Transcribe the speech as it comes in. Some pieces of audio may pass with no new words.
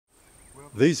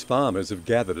These farmers have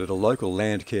gathered at a local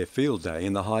land care field day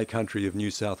in the high country of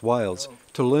New South Wales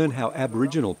to learn how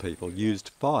Aboriginal people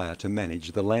used fire to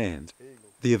manage the land.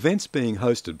 The event's being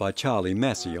hosted by Charlie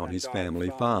Massy on his family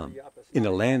farm, in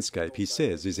a landscape he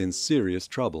says is in serious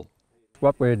trouble.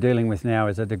 What we're dealing with now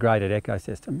is a degraded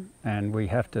ecosystem, and we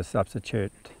have to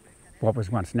substitute what was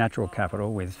once natural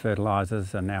capital with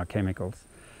fertilisers and now chemicals.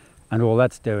 And all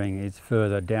that's doing is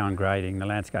further downgrading the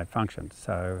landscape functions.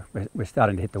 So we're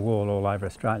starting to hit the wall all over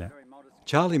Australia.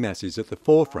 Charlie Massy's at the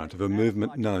forefront of a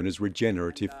movement known as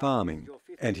regenerative farming,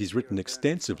 and he's written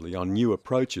extensively on new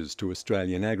approaches to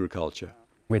Australian agriculture.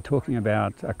 We're talking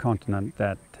about a continent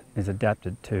that is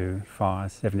adapted to fire.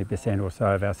 70% or so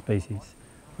of our species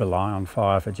rely on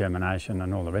fire for germination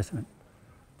and all the rest of it.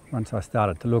 Once I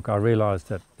started to look, I realised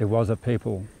that there was a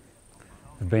people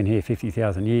who've been here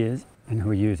 50,000 years and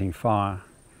who are using fire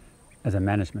as a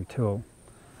management tool.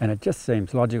 And it just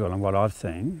seems logical in what I've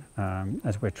seen,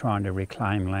 as we're trying to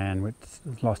reclaim land which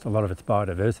has lost a lot of its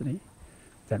biodiversity,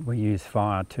 that we use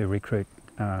fire to recruit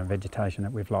vegetation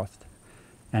that we've lost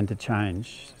and to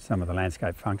change some of the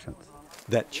landscape functions.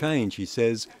 That change, he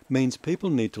says, means people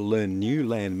need to learn new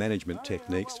land management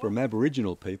techniques from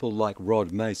Aboriginal people like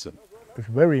Rod Mason. It's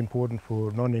very important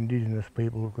for non-Indigenous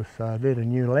people because they're the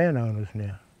new landowners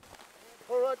now.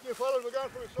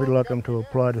 We'd like them to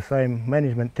apply the same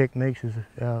management techniques as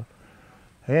our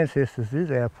ancestors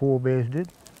did, our forebears did.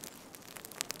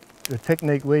 The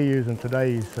technique we're using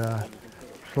today is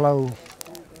slow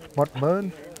spot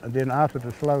burn, and then after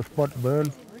the slow spot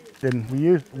burn, then we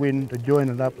use wind to join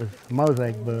it up as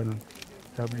mosaic burn.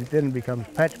 So it then becomes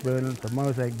patch burning to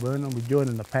mosaic burn, and we're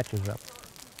joining the patches up.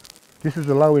 This is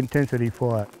a low intensity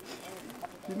fire.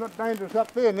 It's not dangerous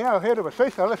up there now ahead of us, see,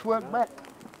 so let's work back.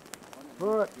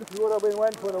 All right, this is what I've been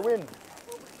waiting for, the wind.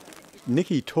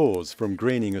 Nikki Tors from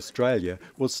Greening Australia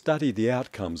will study the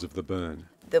outcomes of the burn.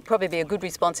 There'll probably be a good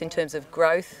response in terms of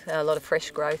growth, a lot of fresh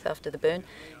growth after the burn.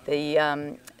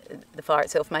 The fire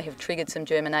itself may have triggered some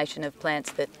germination of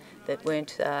plants that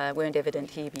weren't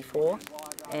evident here before,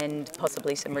 and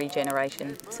possibly some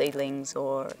regeneration, seedlings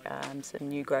or some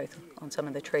new growth on some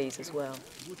of the trees as well.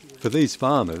 For these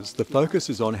farmers, the focus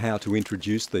is on how to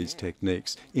introduce these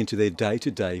techniques into their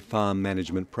day-to-day farm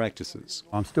management practices.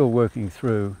 I'm still working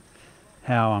through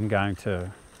how I'm going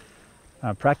to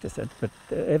practice it, but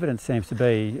the evidence seems to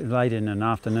be late in an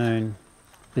afternoon,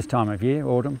 this time of year,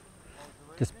 autumn,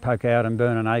 just poke out and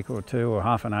burn an acre or two or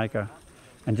half an acre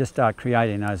and just start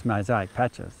creating those mosaic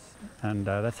patches. And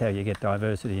that's how you get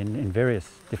diversity in various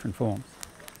different forms.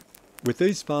 With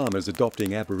these farmers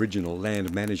adopting Aboriginal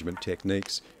land management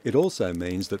techniques, it also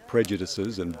means that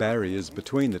prejudices and barriers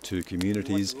between the two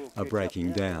communities are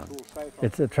breaking down.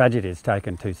 It's a tragedy it's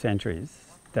taken 2 centuries,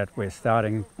 that we're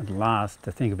starting at last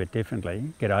to think a bit differently,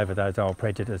 get over those old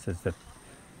prejudices that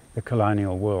the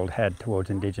colonial world had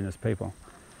towards Indigenous people,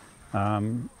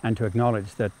 and to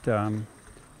acknowledge that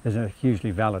there's a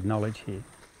hugely valid knowledge here.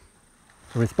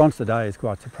 The response today is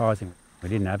quite surprising. We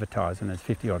didn't advertise and there's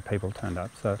 50 odd people turned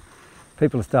up, so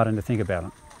people are starting to think about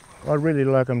it. I'd really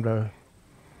like them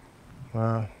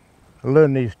to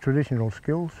learn these traditional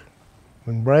skills,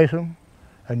 embrace them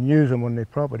and use them on their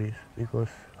properties, because,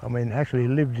 I mean, actually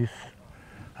live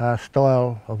this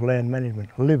style of land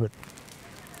management, live it.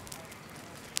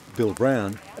 Bill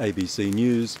Brown, ABC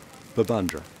News,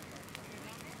 Babundra.